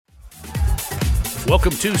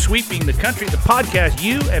Welcome to Sweeping the Country, the podcast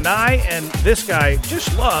you and I and this guy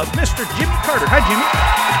just love, Mr. Jimmy Carter. Hi, Jimmy.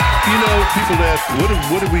 You know, people ask,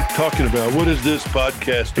 what are we talking about? What is this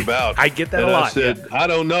podcast about? I get that a lot. I said, I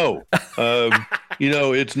don't know.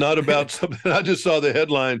 It's not about something. I just saw the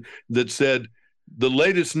headline that said, the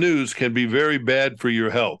latest news can be very bad for your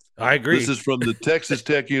health. I agree. This is from the Texas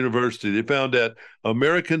Tech University. They found that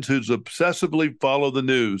Americans who obsessively follow the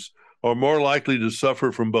news are more likely to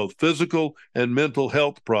suffer from both physical and mental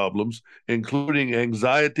health problems, including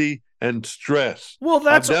anxiety and stress. Well,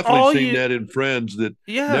 that's I've definitely seen that in friends that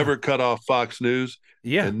never cut off Fox News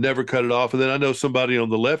and never cut it off. And then I know somebody on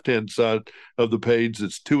the left-hand side of the page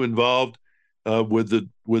that's too involved with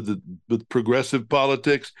progressive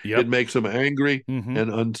politics. It makes them angry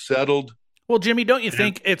and unsettled. Well, Jimmy, don't you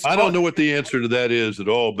think I don't know what the answer to that is at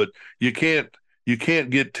all, but you can't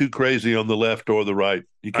get too crazy on the left or the right.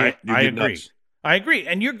 You can't. I agree. I agree.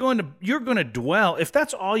 And you're going to dwell, if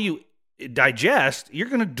that's all you digest, you're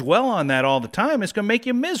going to dwell on that all the time. It's going to make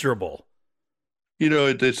you miserable. You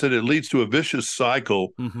know, they said it leads to a vicious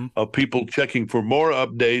cycle of people checking for more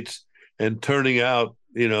updates and turning out,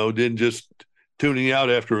 than just tuning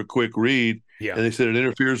out after a quick read. Yeah. And they said it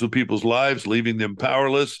interferes with people's lives, leaving them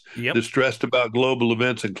powerless, distressed about global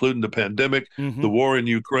events, including the pandemic, the war in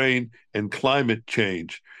Ukraine, and climate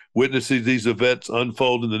change. Witnessing these events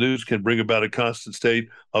unfold in the news can bring about a constant state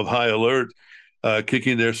of high alert,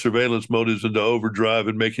 kicking their surveillance motives into overdrive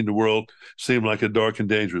and making the world seem like a dark and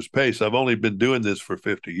dangerous place. I've only been doing this for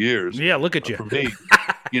 50 years. Yeah, look at you. For me,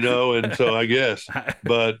 and so I guess.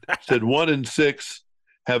 But said 1 in 6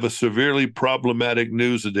 have a severely problematic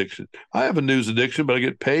news addiction. I have a news addiction, but I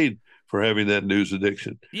get paid for having that news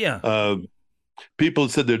addiction. Yeah. People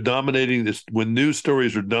said they're dominating this when news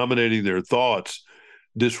stories are dominating their thoughts.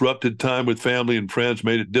 Disrupted time with family and friends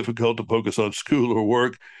made it difficult to focus on school or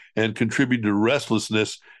work and contributed to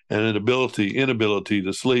restlessness and inability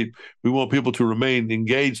to sleep. We want people to remain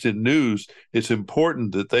engaged in news. It's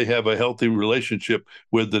important that they have a healthy relationship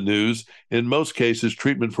with the news. In most cases,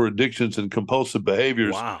 treatment for addictions and compulsive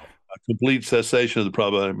behaviors, a complete cessation of the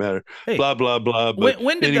problematic matter, blah, blah, blah. But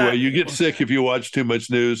anyway, you get sick if you watch too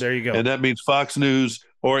much news. There you go. And that means Fox News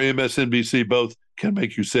or MSNBC both can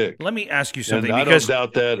make you sick. Let me ask you something. And I don't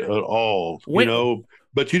doubt that at all,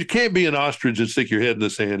 But you can't be an ostrich and stick your head in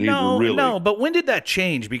the sand either, really. No, but when did that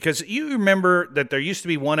change? Because you remember that there used to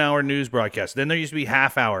be 1 hour news broadcasts. Then there used to be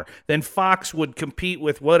half hour. Then Fox would compete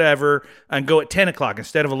with whatever and go at 10 o'clock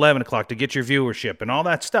instead of 11 o'clock to get your viewership and all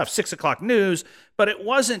that stuff. 6 o'clock news, but it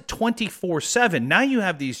wasn't 24/7. Now you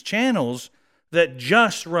have these channels that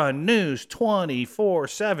just run news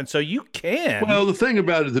 24/7. So you can. Well, the thing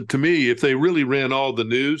about it, to me, if they really ran all the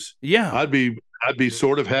news, I'd be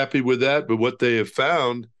sort of happy with that. But what they have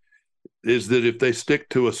found is that if they stick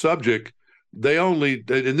to a subject, they only,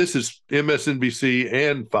 and this is MSNBC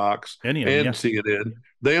and Fox and CNN,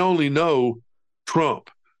 they only know Trump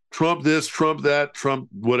this, Trump that, Trump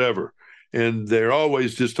whatever. And they're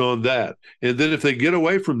always just on that. And then if they get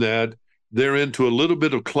away from that, they're into a little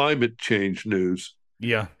bit of climate change news.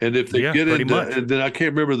 Yeah. And if they get into, and then I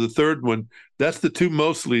can't remember the third one, that's the two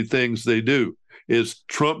mostly things they do is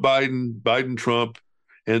Trump, Biden, Biden, Trump,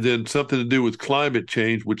 and then something to do with climate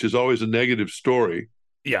change, which is always a negative story.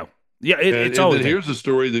 Yeah. Yeah. It's always. And then here's a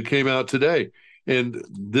story that came out today. And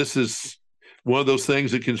this is one of those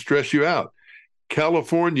things that can stress you out.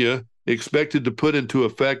 California expected to put into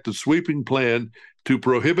effect a sweeping plan to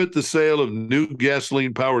prohibit the sale of new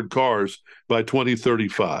gasoline-powered cars by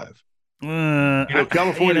 2035.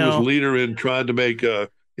 California was leader in trying to make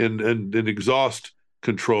an exhaust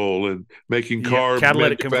control and making car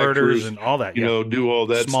catalytic converters and all that. Do all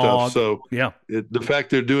that Smog. stuff. So the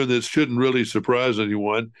fact they're doing this shouldn't really surprise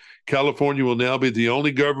anyone. California will now be the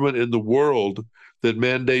only government in the world that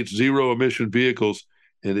mandates zero-emission vehicles,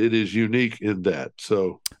 and it is unique in that.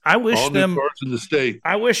 So I wish all them new cars in the state.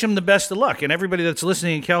 I wish them the best of luck. And everybody that's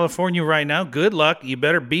listening in California right now, good luck. You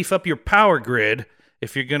better beef up your power grid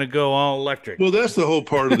if you're going to go all electric. Well, that's the whole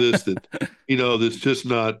part of this that, that's just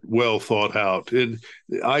not well thought out. And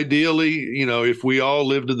ideally, if we all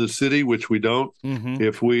lived in the city, which we don't,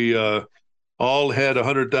 if we all had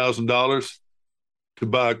 $100,000 to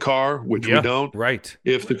buy a car, which we don't, right?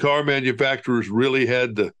 If the car manufacturers really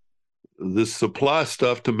had the supply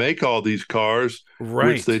stuff to make all these cars,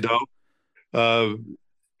 which they don't. And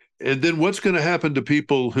then what's going to happen to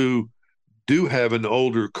people who do have an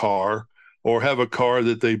older car or have a car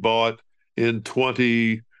that they bought in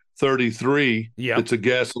 2033? It's a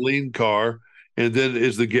gasoline car. And then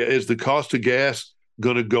is the cost of gas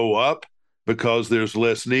going to go up because there's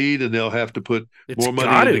less need and they'll have to put more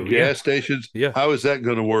money into gas stations? How is that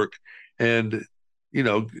going to work? And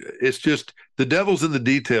it's just the devil's in the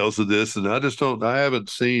details of this, and I haven't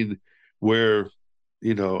seen where,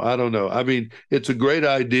 I don't know. I mean, it's a great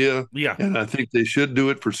idea, Yeah. and I think they should do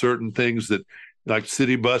it for certain things that, like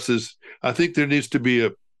city buses. I think there needs to be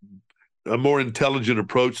a more intelligent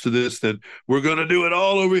approach to this than we're going to do it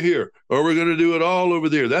all over here or we're going to do it all over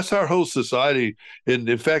there. That's our whole society. And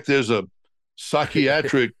in fact, there's a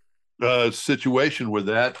psychiatric situation with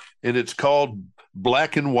that, and it's called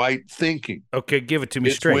black and white thinking. Okay, give it to me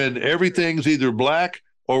It's straight. when everything's either black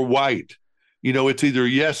or white. It's either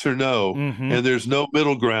yes or no, Mm-hmm. and there's no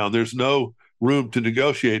middle ground. There's no room to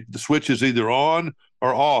negotiate. The switch is either on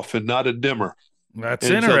or off and not a dimmer. That's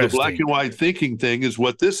And interesting. so the black and white thinking thing is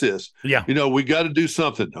what this is. Yeah. We got to do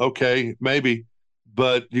something. Okay, maybe,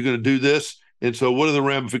 but you're going to do this. And so what are the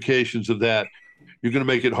ramifications of that? You're going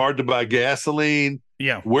to make it hard to buy gasoline.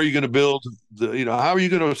 Yeah. Where are you going to build how are you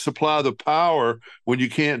going to supply the power when you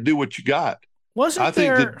can't do what you got? I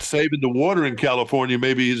think that saving the water in California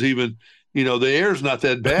maybe is even, the air's not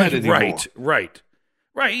that bad anymore. Right.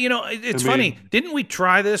 It's funny. Didn't we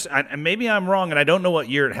try this? And maybe I'm wrong, and I don't know what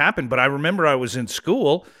year it happened, but I remember I was in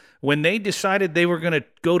school when they decided they were going to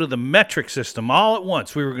go to the metric system all at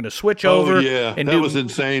once. We were going to switch over. Yeah, and that was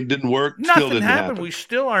insane. Didn't work. Nothing Still didn't happen. We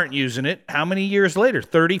still aren't using it. How many years later?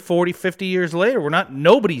 30, 40, 50 years later,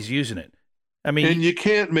 nobody's using it. I mean, and you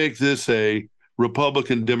can't make this a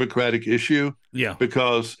Republican Democratic issue. Yeah.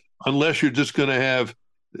 Because unless you're just going to have,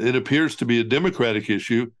 it appears to be a Democratic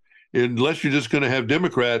issue, unless you're just going to have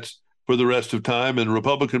Democrats for the rest of time and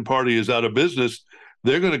Republican Party is out of business,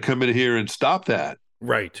 they're going to come in here and stop that.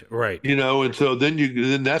 Right. And so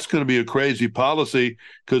then that's going to be a crazy policy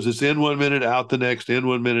because it's in 1 minute, out the next, in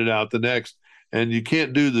 1 minute, out the next. And you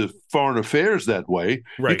can't do the foreign affairs that way.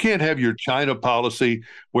 Right. You can't have your China policy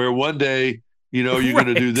where one day, you're going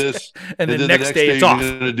to do this, and then the next day it's you're off.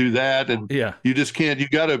 going to do that, and you just can't. You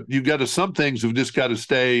got to. Some things have just got to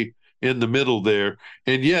stay in the middle there.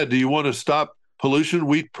 And do you want to stop pollution?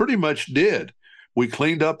 We pretty much did. We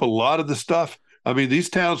cleaned up a lot of the stuff. I mean, these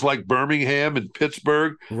towns like Birmingham and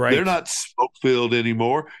Pittsburgh, they're not smoke filled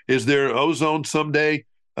anymore. Is there ozone some days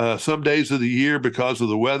of the year because of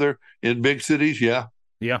the weather in big cities? Yeah.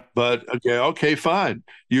 But okay, fine.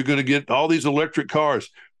 You're going to get all these electric cars.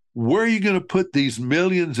 Where are you going to put these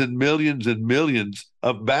millions and millions and millions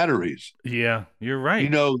of batteries? Yeah, you're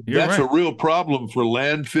right. That's a real problem for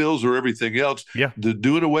landfills or everything else. Yeah.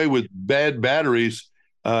 Doing away with bad batteries,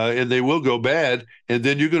 and they will go bad. And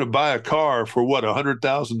then you're going to buy a car for what,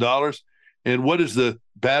 $100,000? And what is the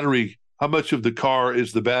battery? How much of the car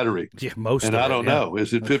is the battery? Yeah, most. And I don't know.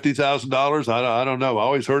 Is it $50,000? I don't know. I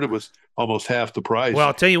always heard it was almost half the price. Well,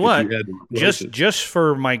 I'll tell you what. Just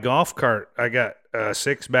for my golf cart, I got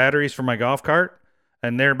 6 batteries for my golf cart,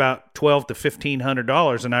 and they're about $1,200 to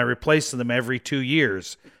 $1,500, and I replace them every 2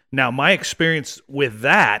 years. Now, my experience with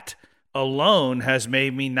that alone has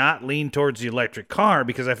made me not lean towards the electric car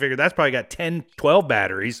because I figured that's probably got 10, 12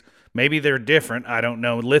 batteries. Maybe they're different. I don't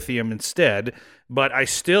know, lithium instead. But I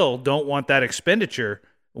still don't want that expenditure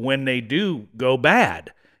when they do go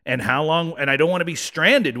bad. And how long? And I don't want to be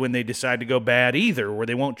stranded when they decide to go bad either, where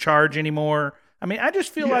they won't charge anymore. I mean, I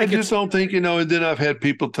just feel like I just don't think, and then I've had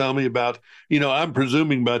people tell me about, I'm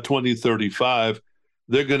presuming by 2035,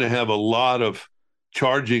 they're going to have a lot of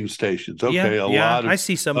charging stations. Okay, a lot of, I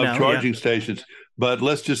see some now, charging stations. But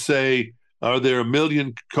let's just say, are there 1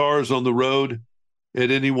 million cars on the road at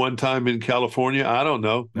any one time in California? I don't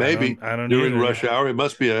know. Maybe I don't during either. rush hour. It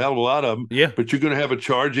must be a hell of a lot of them. Yeah. But you're going to have a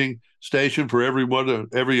charging station for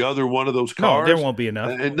every other one of those cars. No, there won't be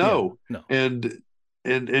enough. And no.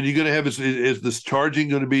 And you're going to have, is this charging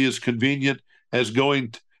going to be as convenient as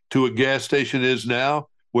going to a gas station is now,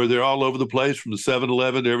 where they're all over the place from the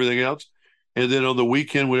 7-Eleven to everything else? And then on the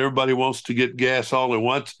weekend when everybody wants to get gas all at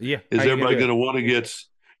once, is everybody going to want to get,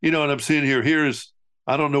 and I'm seeing here's,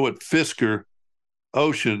 I don't know what Fisker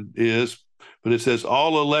Ocean is, but it says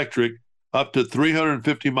all electric up to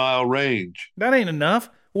 350-mile range. That ain't enough.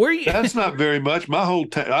 Where you? That's not very much. My whole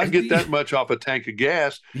I get that much off a tank of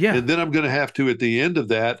gas, and then I'm going to have to, at the end of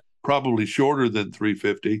that, probably shorter than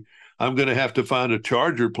 350, I'm going to have to find a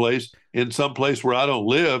charger place in some place where I don't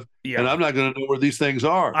live, and I'm not going to know where these things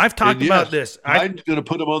are. I've talked about this. I'm going to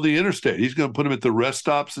put them on the interstate. He's going to put them at the rest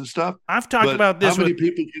stops and stuff. I've talked about this. How many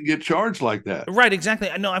people can get charged like that? Right, exactly.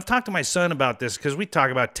 I know. I've talked to my son about this because we talk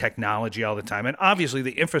about technology all the time, and obviously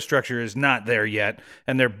the infrastructure is not there yet,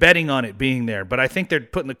 and they're betting on it being there. But I think they're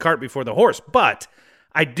putting the cart before the horse. But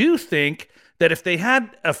I do think that if they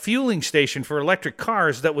had a fueling station for electric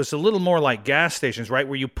cars that was a little more like gas stations, right,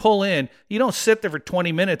 where you pull in, you don't sit there for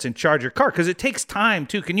 20 minutes and charge your car because it takes time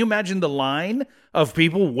too. Can you imagine the line of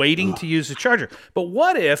people waiting to use the charger? But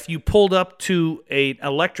what if you pulled up to an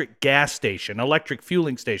electric gas station, electric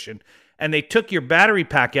fueling station, and they took your battery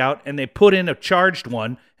pack out and they put in a charged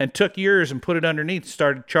one and took yours and put it underneath,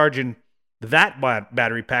 started charging that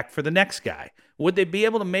battery pack for the next guy? Would they be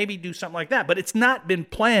able to maybe do something like that? But it's not been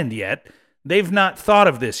planned yet. They've not thought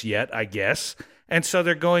of this yet, I guess. And so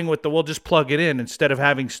they're going with we'll just plug it in instead of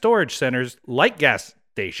having storage centers like gas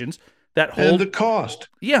stations that hold. And the cost.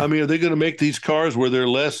 Yeah. I mean, are they going to make these cars where they're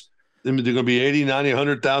less? I mean, they're going to be $80,000,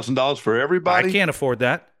 $90,000, $100,000 for everybody? I can't afford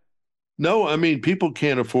that. No, I mean,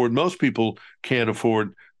 most people can't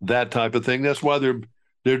afford that type of thing. That's why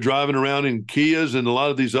they're driving around in Kias and a lot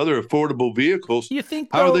of these other affordable vehicles. You think,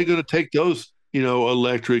 how are they going to take those,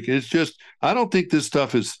 electric? It's just, I don't think this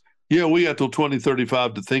stuff is, we got till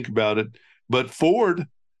 2035 to think about it. But Ford,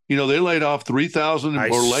 they laid off 3,000 or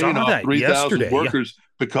laying off 3,000 workers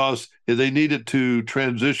because they needed to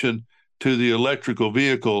transition to the electrical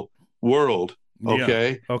vehicle world.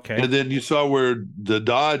 Okay. Yeah. Okay. And then you saw where the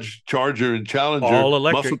Dodge Charger and Challenger all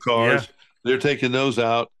electric muscle cars, they're taking those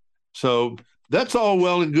out. So that's all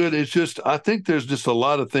well and good. It's just, I think there's just a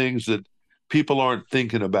lot of things that people aren't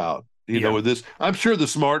thinking about, with this. I'm sure the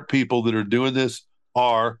smart people that are doing this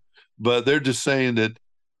are, but they're just saying that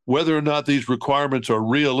whether or not these requirements are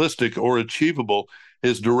realistic or achievable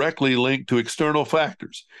is directly linked to external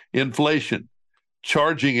factors, inflation,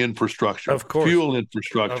 charging infrastructure, of course, fuel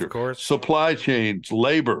infrastructure, of course, supply chains,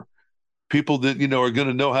 labor, people that, are going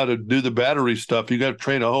to know how to do the battery stuff. You got to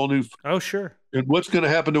train a whole new. Oh, sure. And what's going to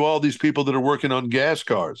happen to all these people that are working on gas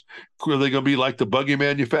cars? Are they going to be like the buggy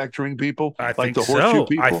manufacturing people? I like think the horseshoe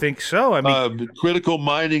people? I think so. I mean, critical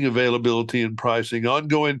mining availability and pricing,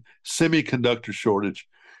 ongoing semiconductor shortage.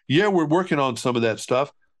 Yeah, we're working on some of that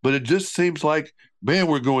stuff, but it just seems like, man,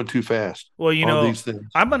 we're going too fast. Well, on these things.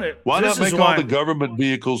 Why not make all the government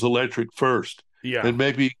vehicles electric first? Yeah. And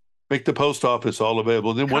maybe make the post office all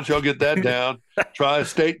available. And then once y'all get that down, try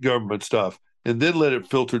state government stuff. And then let it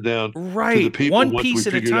filter down to the people one once piece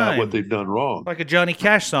we at a figure out time. what they've done wrong. Like a Johnny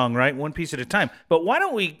Cash song, right? One piece at a time. But why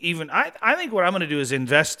don't we even I think what I'm going to do is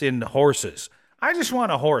invest in horses. I just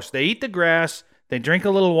want a horse. They eat the grass, they drink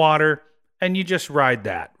a little water, and you just ride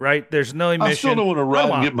that, right? There's no emission. I still don't want to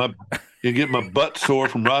ride and get my butt sore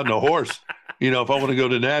from riding a horse. If I want to go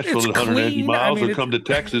to Nashville at 180 miles or come to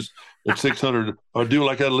Texas at 600 or do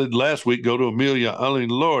like I did last week, go to Amelia. I mean,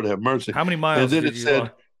 Lord have mercy. How many miles? And then it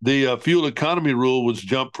said the fuel economy rule was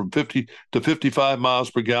jumped from 50 to 55 miles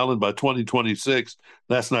per gallon by 2026.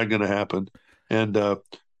 That's not going to happen. And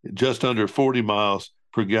just under 40 miles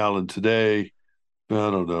per gallon today. I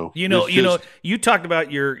don't know. You talked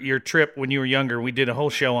about your trip when you were younger. We did a whole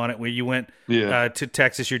show on it where you went to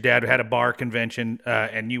Texas. Your dad had a bar convention,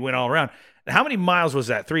 and you went all around. How many miles was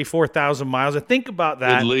that? 4,000 miles. And think about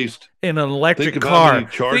that. At least in an electric think car.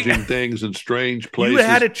 About charging things in strange places. You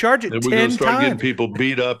had to charge it 10 times. And we're going to start getting people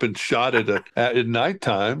beat up and shot at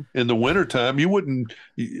nighttime. In the wintertime,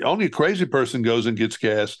 only a crazy person goes and gets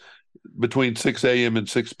gas between 6 a.m. and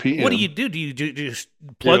 6 p.m. What do you do? Do you just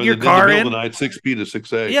plug your car in? In the middle of the night, 6 p to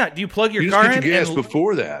 6 a. Yeah, do you plug your car in? You get gas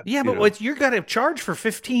before that. Yeah, but you got to charge for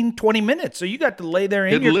 15, 20 minutes, so you got to lay there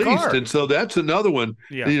in your car. And so that's another one.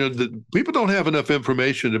 Yeah. People don't have enough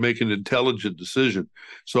information to make an intelligent decision.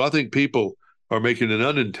 So I think people are making an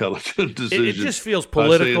unintelligent decision. It just feels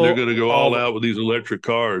political. Saying they're going to go all out with these electric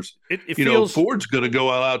cars. It feels, Ford's going to go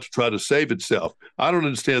all out to try to save itself. I don't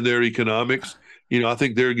understand their economics. I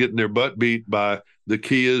think they're getting their butt beat by the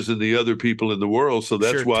Kias and the other people in the world. So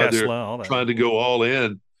that's why Tesla, they're trying to go all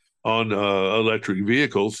in on electric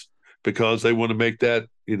vehicles because they want to make that,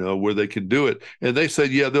 where they can do it. And they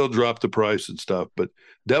said, they'll drop the price and stuff. But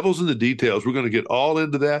devil's in the details. We're going to get all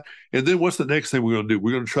into that. And then what's the next thing we're going to do?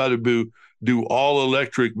 We're going to try to do all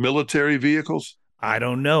electric military vehicles. I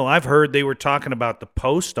don't know. I've heard they were talking about the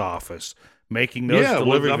post office making those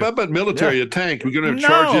deliveries. Well, about military, a tank. We're going to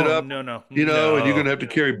charge it up. No. And you're going to have to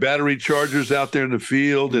carry battery chargers out there in the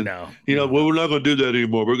field. And, well, we're not going to do that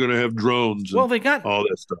anymore. We're going to have drones and they got all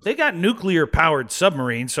that stuff. They got nuclear-powered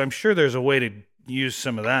submarines, so I'm sure there's a way to use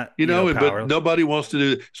some of that power. But nobody wants to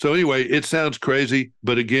do it. So anyway, it sounds crazy.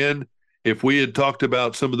 But again, if we had talked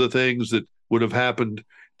about some of the things that would have happened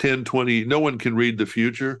 10, 20, no one can read the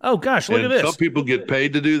future. Oh, gosh, look at this. Some people get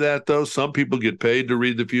paid to do that, though. Some people get paid to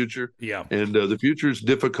read the future. Yeah. And the future is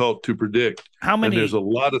difficult to predict. How many? And there's a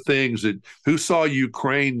lot of things who saw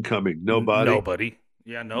Ukraine coming? Nobody. Nobody.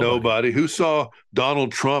 Yeah, nobody. Nobody. Who saw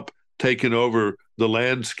Donald Trump taken over the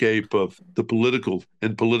landscape of the political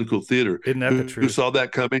theater. Isn't that the truth? Who saw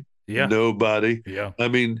that coming? Yeah. Nobody. Yeah. I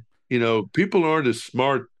mean, people aren't as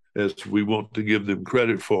smart as we want to give them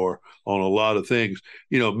credit for on a lot of things.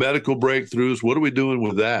 Medical breakthroughs. What are we doing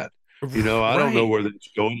with that? I don't know where that's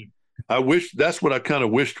going. That's what I kind of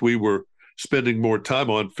wished we were spending more time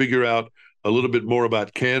on, figure out a little bit more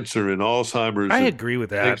about cancer and Alzheimer's. I agree with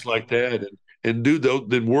that. Things like that. And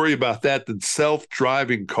then worry about that than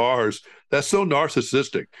self-driving cars. That's so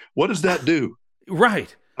narcissistic. What does that do?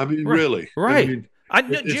 Right. I mean, right. really. Right. I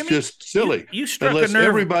mean, it's Jimmy, just silly. You struck Unless a nerve.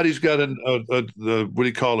 Everybody's got what do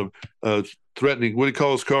you call them? Threatening. What do you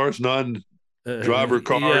call those cars? Non-driver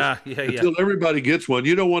cars. Yeah. Until everybody gets one,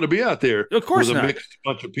 you don't want to be out there of course with a not. mixed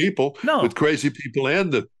bunch of people, no. with crazy people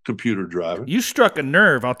and the computer driving. You struck a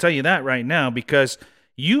nerve. I'll tell you that right now, because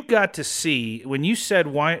you got to see when you said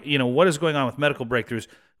why. What is going on with medical breakthroughs.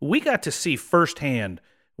 We got to see firsthand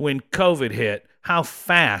when COVID hit how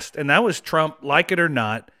fast, and that was Trump, like it or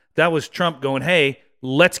not. That was Trump going, hey,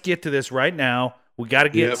 let's get to this right now. We got to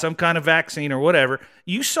get some kind of vaccine or whatever.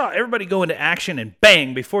 You saw everybody go into action, and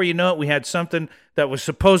bang, before you know it, we had something that was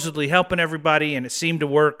supposedly helping everybody, and it seemed to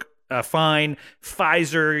work fine.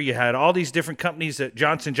 Pfizer, you had all these different companies that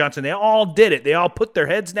Johnson & Johnson, they all did it. They all put their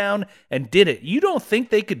heads down and did it. You don't think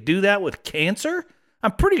they could do that with cancer?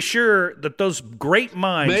 I'm pretty sure that those great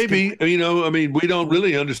minds. Maybe, we don't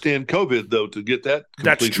really understand COVID, though, to get that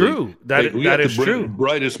completely. That's true. That is true.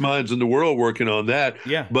 Brightest minds in the world working on that.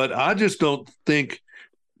 Yeah. But I just don't think,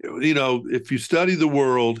 if you study the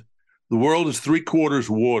world is 3/4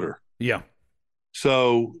 water. Yeah.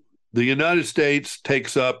 So the United States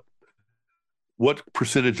takes up what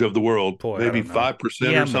percentage of the world? Maybe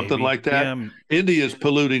 5% or something like that. Yeah. India is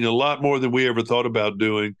polluting a lot more than we ever thought about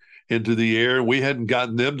doing into the air. We hadn't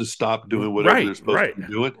gotten them to stop doing whatever they're supposed to be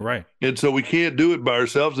doing. Right. And so we can't do it by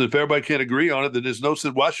ourselves. And if everybody can't agree on it, then there's no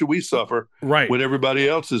sense. Why should we suffer when everybody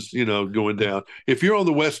else is, going down? If you're on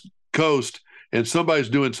the West Coast and somebody's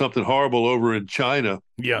doing something horrible over in China.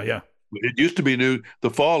 Yeah. It used to be the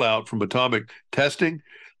fallout from atomic testing,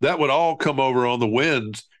 that would all come over on the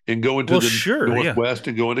winds and go into Northwest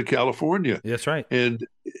and go into California. That's right. And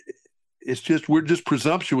we're just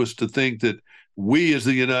presumptuous to think that we as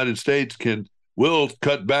the United States will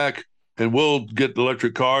cut back and we'll get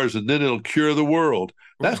electric cars and then it'll cure the world.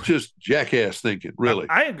 That's just jackass thinking, really.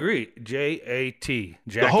 I agree. J-A-T.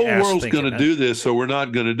 The whole world's going to do this, so we're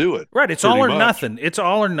not going to do it. Right. It's all or nothing. It's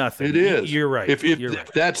all or nothing. It is. You're right.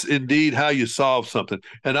 If that's indeed how you solve something,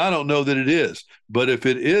 and I don't know that it is, but if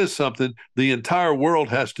it is something, the entire world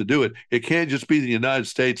has to do it. It can't just be the United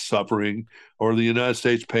States suffering or the United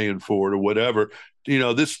States paying for it or whatever.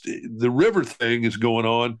 The river thing is going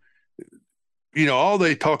on. All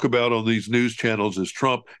they talk about on these news channels is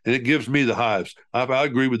Trump, and it gives me the hives. I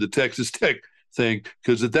agree with the Texas Tech thing,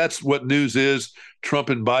 because if that's what news is, Trump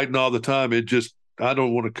and Biden all the time, I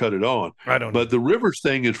don't want to cut it on. I don't know. But the rivers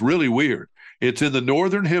thing is really weird. It's in the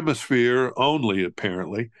northern hemisphere only,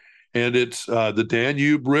 apparently, and it's the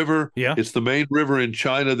Danube River. Yeah. It's the main river in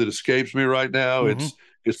China that escapes me right now. Mm-hmm.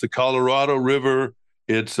 It's the Colorado River.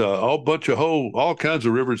 It's all kinds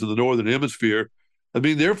of rivers in the northern hemisphere. I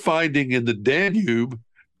mean, they're finding in the Danube,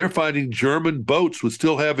 they're finding German boats with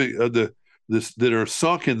still having that are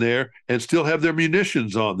sunk in there and still have their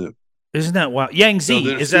munitions on them. Isn't that wild? Yangtze,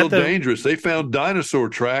 so is still dangerous. They found dinosaur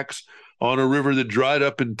tracks on a river that dried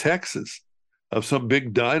up in Texas of some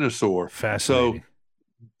big dinosaur. Fascinating. So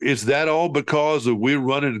is that all because of we're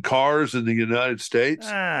running cars in the United States?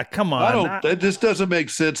 Come on. That just doesn't make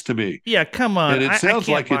sense to me. Yeah, come on. And it sounds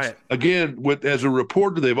like it's, again, as a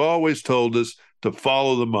reporter, they've always told us to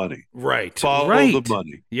follow the money. Right. Follow the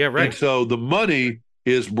money. Yeah, right. And so the money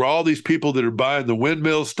is where all these people that are buying the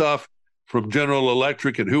windmill stuff from General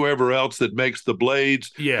Electric and whoever else that makes the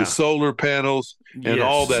blades, the solar panels, and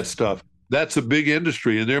all that stuff. That's a big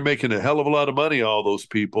industry, and they're making a hell of a lot of money, all those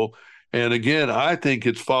people. And again, I think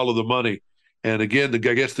it's follow the money. And again, I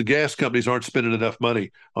guess the gas companies aren't spending enough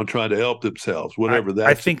money on trying to help themselves, whatever that.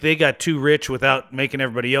 I think they got too rich without making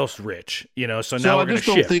everybody else rich, So now we're going to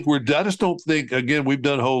shift. I just don't think, again, we've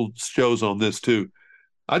done whole shows on this too.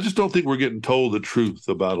 I just don't think we're getting told the truth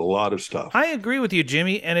about a lot of stuff. I agree with you,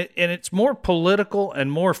 Jimmy, and it's more political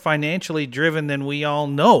and more financially driven than we all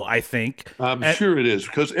know, I think. I'm sure it is,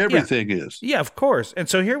 because everything is. Yeah, of course. And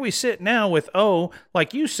so here we sit now with,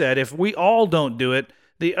 like you said, if we all don't do it,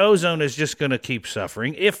 the ozone is just going to keep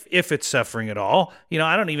suffering, if it's suffering at all.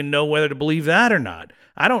 I don't even know whether to believe that or not.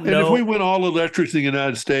 I don't know. And if we went all electric in the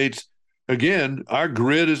United States, again, our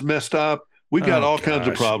grid is messed up. We got Oh, all kinds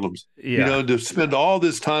of gosh. problems. Yeah. To spend all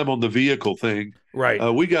this time on the vehicle thing, Right.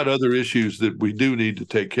 we got other issues that we do need to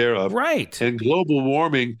take care of. Right. And global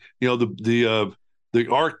warming, the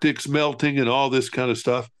Arctic's melting and all this kind of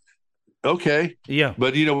stuff. Okay, Yeah.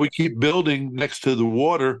 but we keep building next to the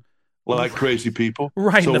water like crazy people.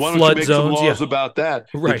 Right. In So the why don't you flood make some zones. Yeah. laws about that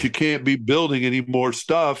Right. you can't be building any more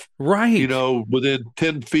stuff, Right. within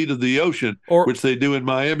 10 feet of the ocean, Or which they do in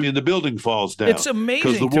Miami, and the building falls it's down because the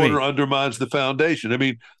amazing to water me. undermines the foundation. I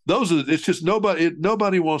mean, it's just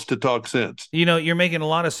nobody wants to talk sense. You're making a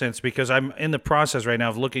lot of sense because I'm in the process right now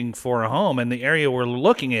of looking for a home, and the area we're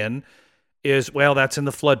looking in is, well, that's in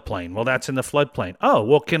the floodplain. Well, that's in the floodplain. Oh,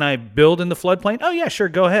 well, can I build in the floodplain? Oh, yeah, sure,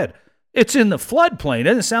 go ahead. It's in the floodplain.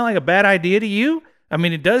 Doesn't it sound like a bad idea to you? I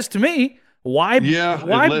mean, it does to me. Why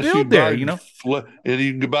Unless you build there, and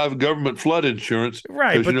you can buy government flood insurance,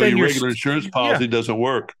 Right, because but then your you're regular insurance policy doesn't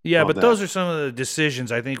work. Yeah, on but that. those are some of the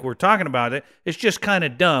decisions I think we're talking about. It's just kind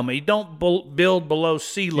of dumb. You don't build below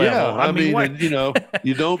sea level. Yeah, I mean, what? and, you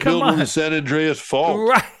don't Come build on the on. San Andreas fault,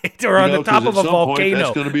 Right, or on the 'cause top at of a some point, volcano.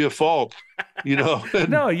 that's going to be a fault. And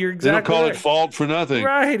No, you're they don't exactly call right. it fault for nothing.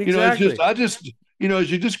 Right, exactly.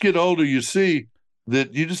 As you just get older, you see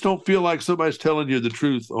that you just don't feel like somebody's telling you the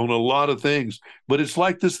truth on a lot of things. But it's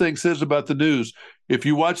like this thing says about the news. If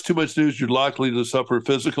you watch too much news, you're likely to suffer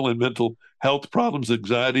physical and mental health problems,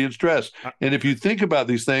 anxiety, and stress. And if you think about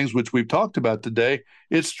these things, which we've talked about today,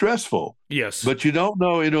 it's stressful. Yes. But you don't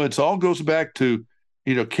know, it all goes back to,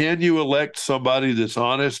 can you elect somebody that's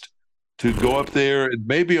honest to go up there and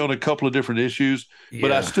maybe on a couple of different issues? Yeah.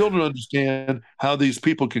 But I still don't understand how these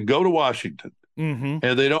people can go to Washington and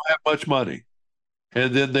they don't have much money.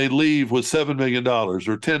 And then they leave with $7 million or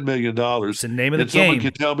 $10 million. It's the name of the and someone game.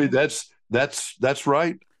 can tell me that's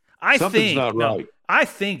right. Something's not right. I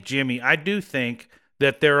think, Jimmy, I do think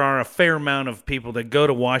that there are a fair amount of people that go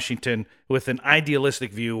to Washington with an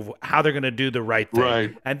idealistic view of how they're going to do the right thing.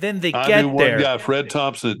 Right. And then they I get knew there. one guy, Fred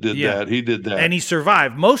Thompson, did that. He did that. And he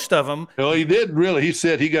survived. Most of them. No, he didn't really. He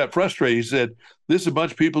said he got frustrated. He said, this is a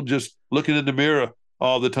bunch of people just looking in the mirror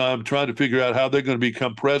all the time, trying to figure out how they're going to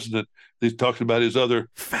become president. He's talking about his other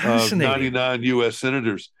 99 U.S.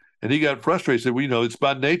 senators. And he got frustrated. He said, well, it's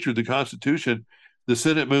by nature, the Constitution, the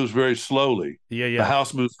Senate moves very slowly. Yeah. The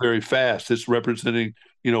House moves very fast. It's representing,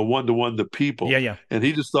 one-to-one the people. Yeah. And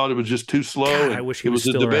he just thought it was just too slow. God, I wish he was a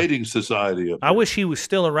still debating society. I wish he was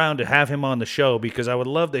still around to have him on the show because I would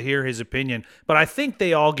love to hear his opinion. But I think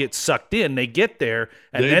they all get sucked in. They get there,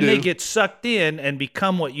 and then they get sucked in and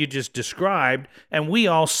become what you just described, and we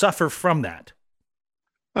all suffer from that.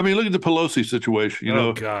 I mean, look at the Pelosi situation.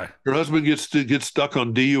 Oh, God. Her husband gets stuck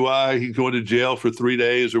on DUI. He's going to jail for 3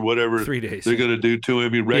 days or whatever 3 days they're going to do to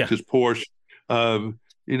him. He wrecked his Porsche.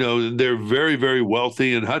 They're very, very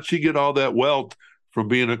wealthy. And how'd she get all that wealth from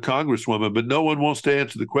being a congresswoman? But no one wants to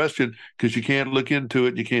answer the question because you can't look into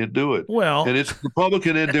it. You can't do it. Well, and it's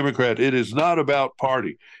Republican and Democrat. It is not about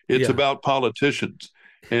party. It's about politicians.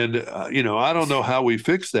 And, I don't know how we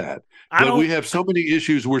fix that. But we have so many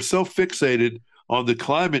issues. We're so fixated on the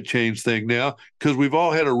climate change thing now because we've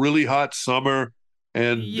all had a really hot summer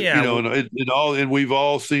and and we've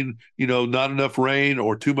all seen not enough rain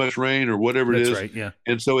or too much rain or whatever it is. Right, yeah.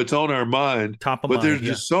 And so it's on our mind. Top of mind. But there's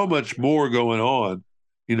just so much more going on,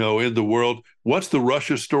 in the world. What's the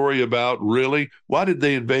Russia story about, really? Why did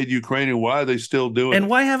they invade Ukraine and why are they still doing it? And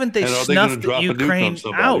why haven't they snuffed Ukraine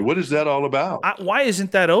out? What is that all about? Why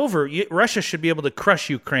isn't that over? Russia should be able to crush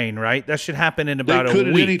Ukraine, right? That should happen in about a week.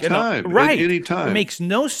 At any time. Right. At any time. It makes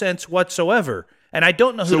no sense whatsoever. And I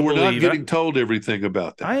don't know who to believe. So we're not getting told everything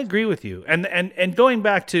about that. I agree with you. And going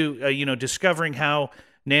back to discovering how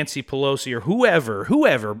Nancy Pelosi or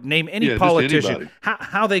whoever, name any politician,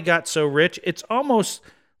 how they got so rich, it's almost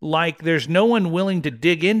like there's no one willing to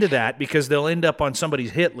dig into that because they'll end up on somebody's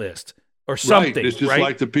hit list or something. Right. It's just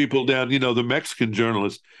like the people down, the Mexican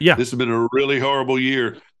journalists. Yeah. This has been a really horrible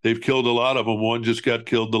year. They've killed a lot of them. One just got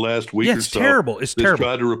killed the last week or so. It's terrible. It's terrible.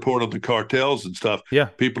 Tried to report on the cartels and stuff. Yeah.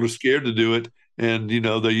 People are scared to do it. And,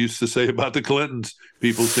 they used to say about the Clintons,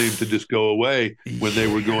 people seem to just go away when they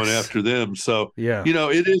were going after them. So,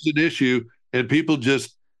 it is an issue and people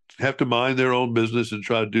just have to mind their own business and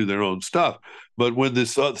try to do their own stuff. But when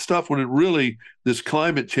this this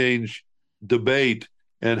climate change debate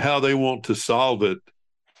and how they want to solve it,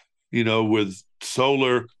 with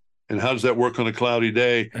solar and how does that work on a cloudy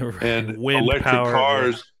day and wind electric power,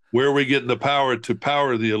 cars, where are we getting the power to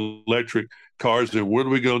power the electric cars and what are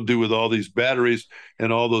we going to do with all these batteries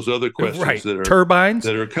and all those other questions that are turbines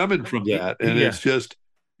that are coming from that. And it's just,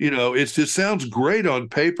 it just sounds great on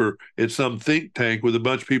paper at some think tank with a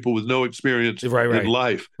bunch of people with no experience in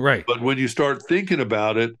life. Right. But when you start thinking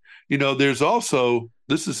about it, there's also,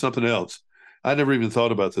 this is something else. I never even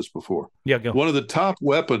thought about this before. Yeah, go. One of the top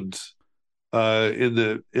weapons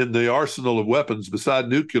in the arsenal of weapons beside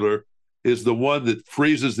nuclear is the one that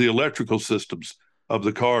freezes the electrical systems of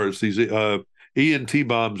the cars, these ENT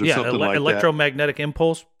bombs or something like that. Electromagnetic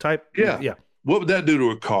impulse type. Yeah. What would that do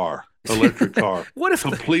to a car? Electric car. What if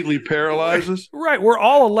completely paralyzes? Right. We're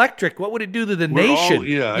all electric. What would it do to the nation?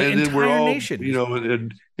 And then we're all,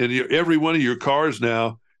 and every one of your cars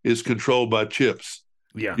now is controlled by chips.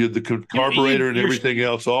 Yeah. The carburetor and everything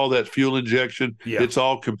else, all that fuel injection, it's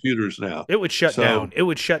all computers now. It would shut down. It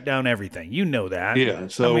would shut down everything. You know that. Yeah.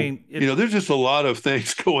 So, there's just a lot of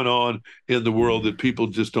things going on in the world that people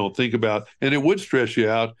just don't think about. And it would stress you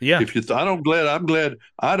out. Yeah. If you I'm glad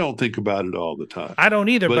I don't think about it all the time. I don't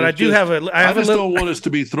either, but I don't want us to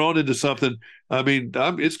be thrown into something. I mean,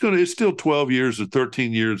 it's still 12 years or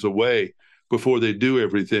 13 years away before they do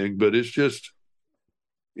everything, but it's just,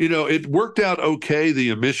 it worked out okay, the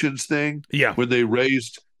emissions thing. Yeah. When they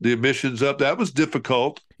raised the emissions up, that was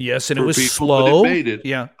difficult. Yes, and it was slow. But it made it.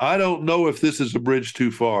 Yeah. I don't know if this is a bridge too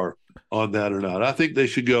far on that or not. I think they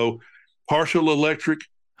should go partial electric,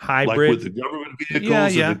 hybrid, like with the government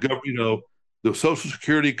vehicles and the Social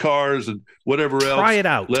Security cars and whatever else. Try it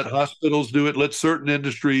out. Let hospitals do it. Let certain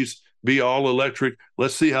industries be all electric.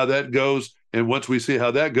 Let's see how that goes. And once we see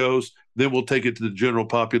how that goes, then we'll take it to the general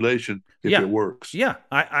population if it works. Yeah,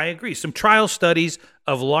 I agree. Some trial studies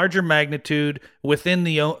of larger magnitude within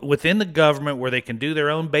the government where they can do their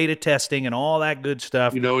own beta testing and all that good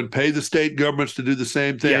stuff. And pay the state governments to do the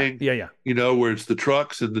same thing. Yeah. Where it's the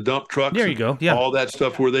trucks and the dump trucks. There you go. Yeah. All that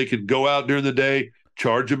stuff where they can go out during the day,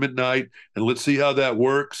 charge them at night, and let's see how that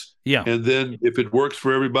works. Yeah. And then if it works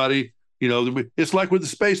for everybody, it's like with the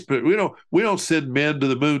space. We don't send men to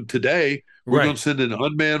the moon today. We're going to send an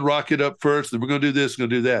unmanned rocket up first, then we're going to do this, going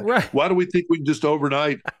to do that. Right. Why do we think we can just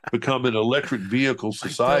overnight become an electric vehicle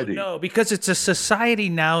society? No, because it's a society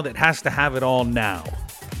now that has to have it all now.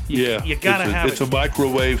 You got to have it. It's a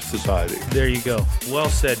microwave society. There you go. Well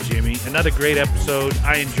said, Jimmy. Another great episode.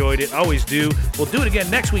 I enjoyed it. Always do. We'll do it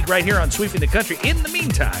again next week right here on Sweeping the Country. In the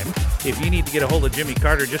meantime, if you need to get a hold of Jimmy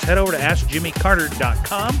Carter, just head over to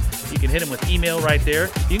AskJimmyCarter.com. You can hit him with email right there.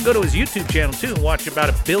 You can go to his YouTube channel, too, and watch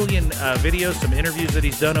about 1 billion videos, some interviews that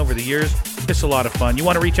he's done over the years. It's a lot of fun. You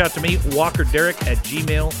want to reach out to me,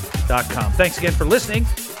 WalkerDerek@gmail.com. Thanks again for listening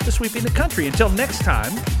to Sweeping the Country. Until next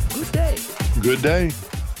time, good day. Good day.